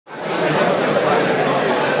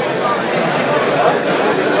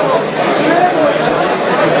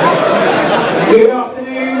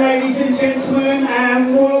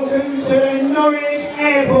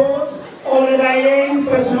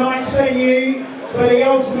for the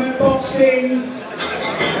ultimate boxing,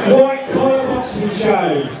 white collar boxing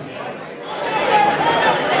show.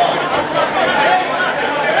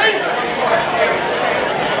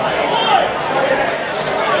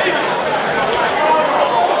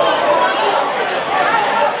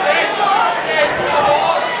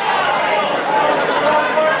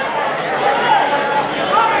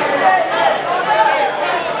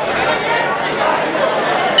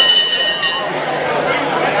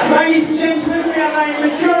 Ladies and gentlemen, we have a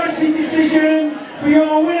majority decision for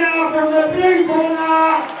your winner from the blue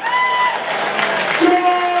corner,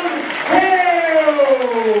 John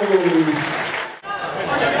Hills.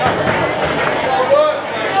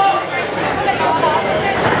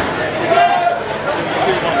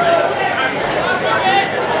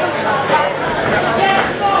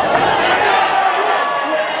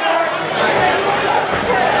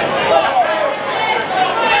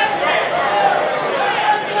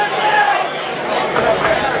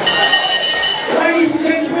 Ladies and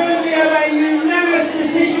gentlemen,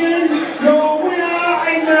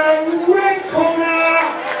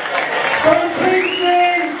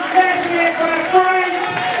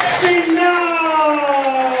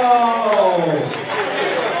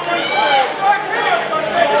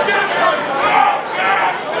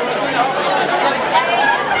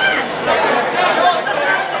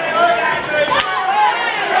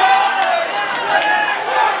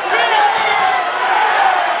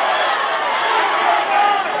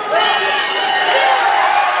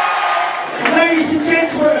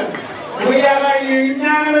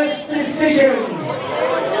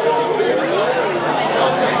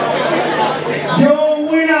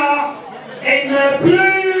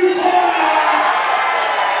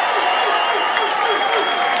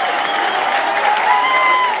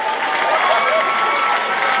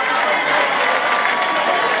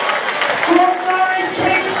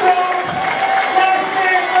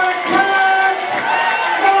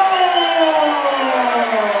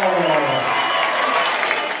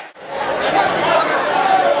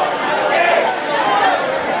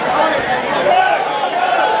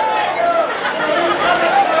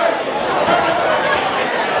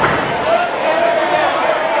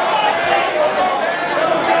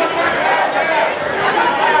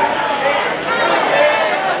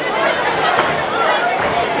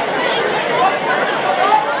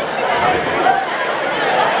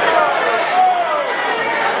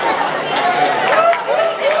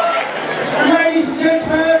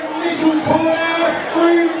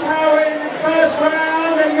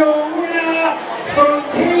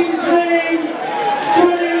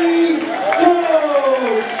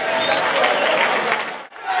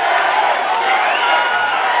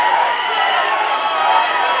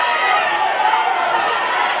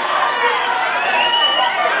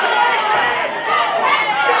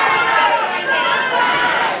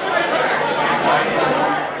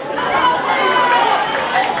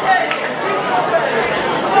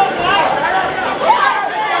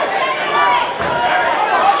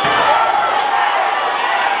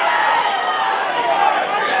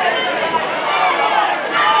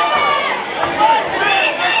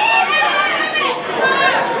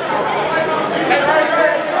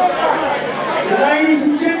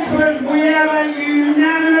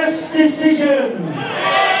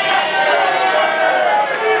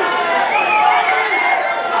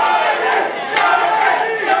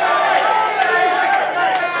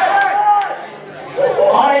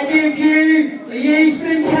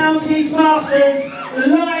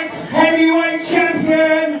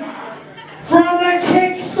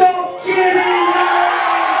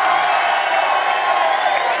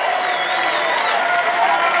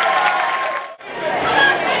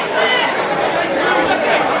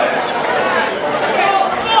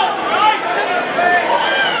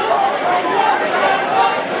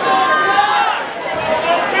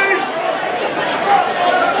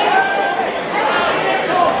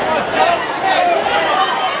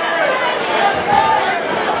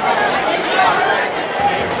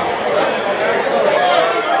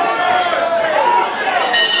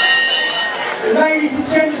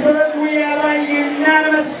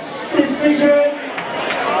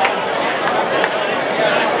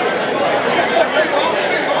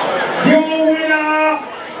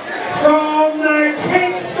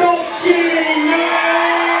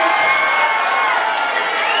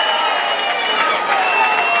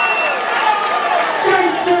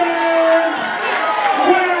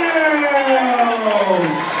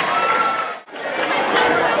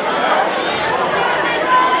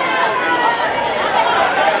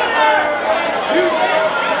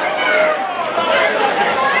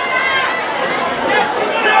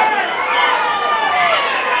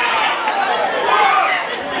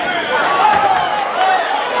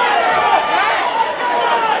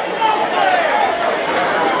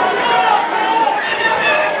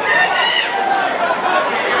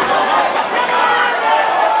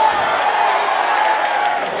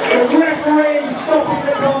 The referee stopping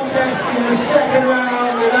the contest in the second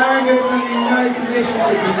round with Aaron Goodman in no condition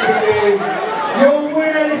to continue. Your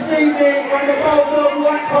winner this evening from the Bulldog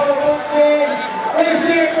White Collar Boxing, let's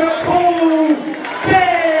hear it for Paul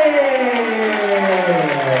Bear.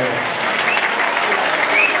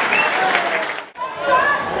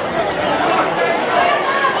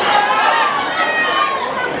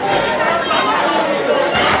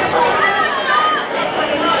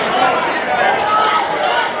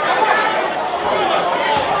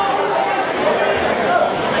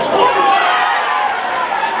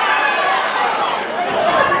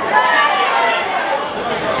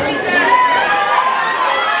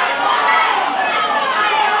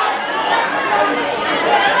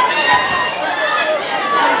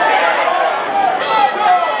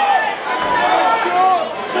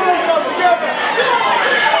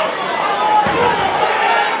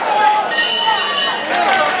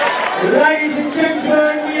 Ladies and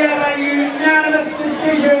gentlemen, we have a unanimous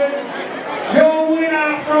decision. Your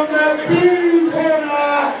winner from the blue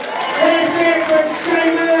corner is here for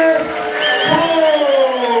Seamus Paul.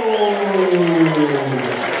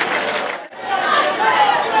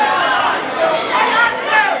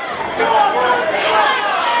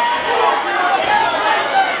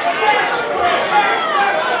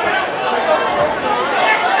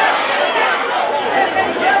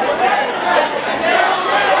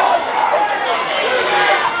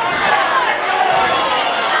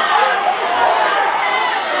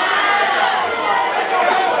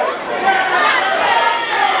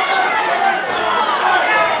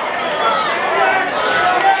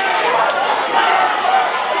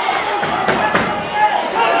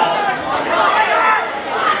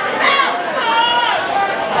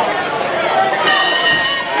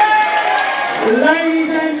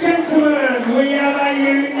 Ladies and gentlemen, we have a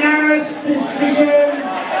unanimous decision.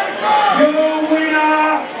 Your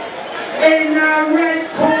winner in the red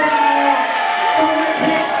corner from the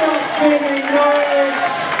Lowestoft gym in Norwich.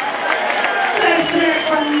 Let's hear it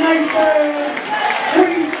from Nathan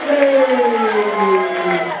Wheatley.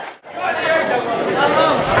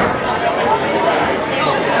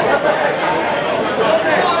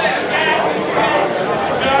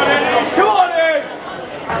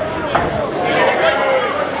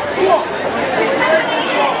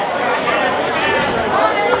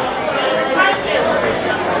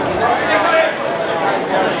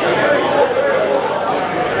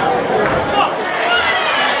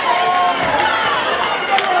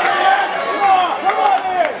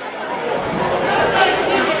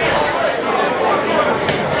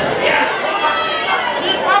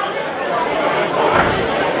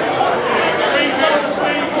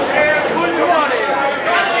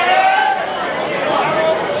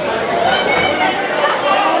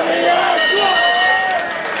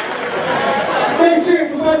 Let's hear it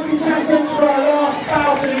from both contestants for our last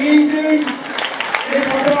bout of the evening. And if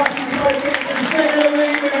I could ask you to both get into the centre of the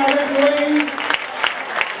ring with our referee.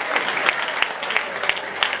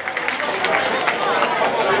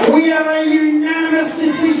 We have a unanimous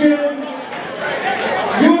decision.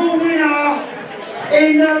 Your winner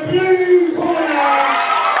in the blue corner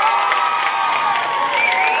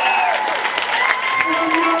from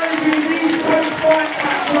Norwich's East Coast Fight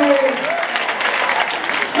Factory,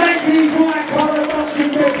 making his white collar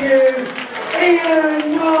boxing debut,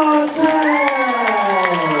 Ian Martel.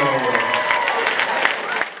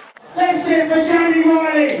 Let's hear it for Jamie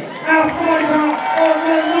Riley, our fighter of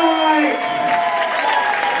the night.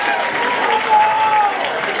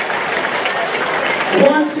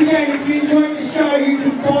 Once again, if you enjoyed the show, you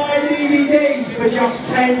can buy DVDs for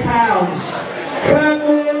just £10. Kurt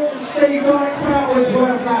Moores and Steve Knight's bout was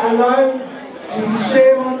worth that alone. You can see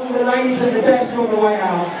them on the ladies at the desk on the way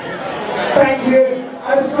out. Thank you.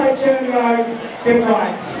 Have a safe journey home. Good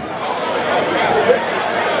night.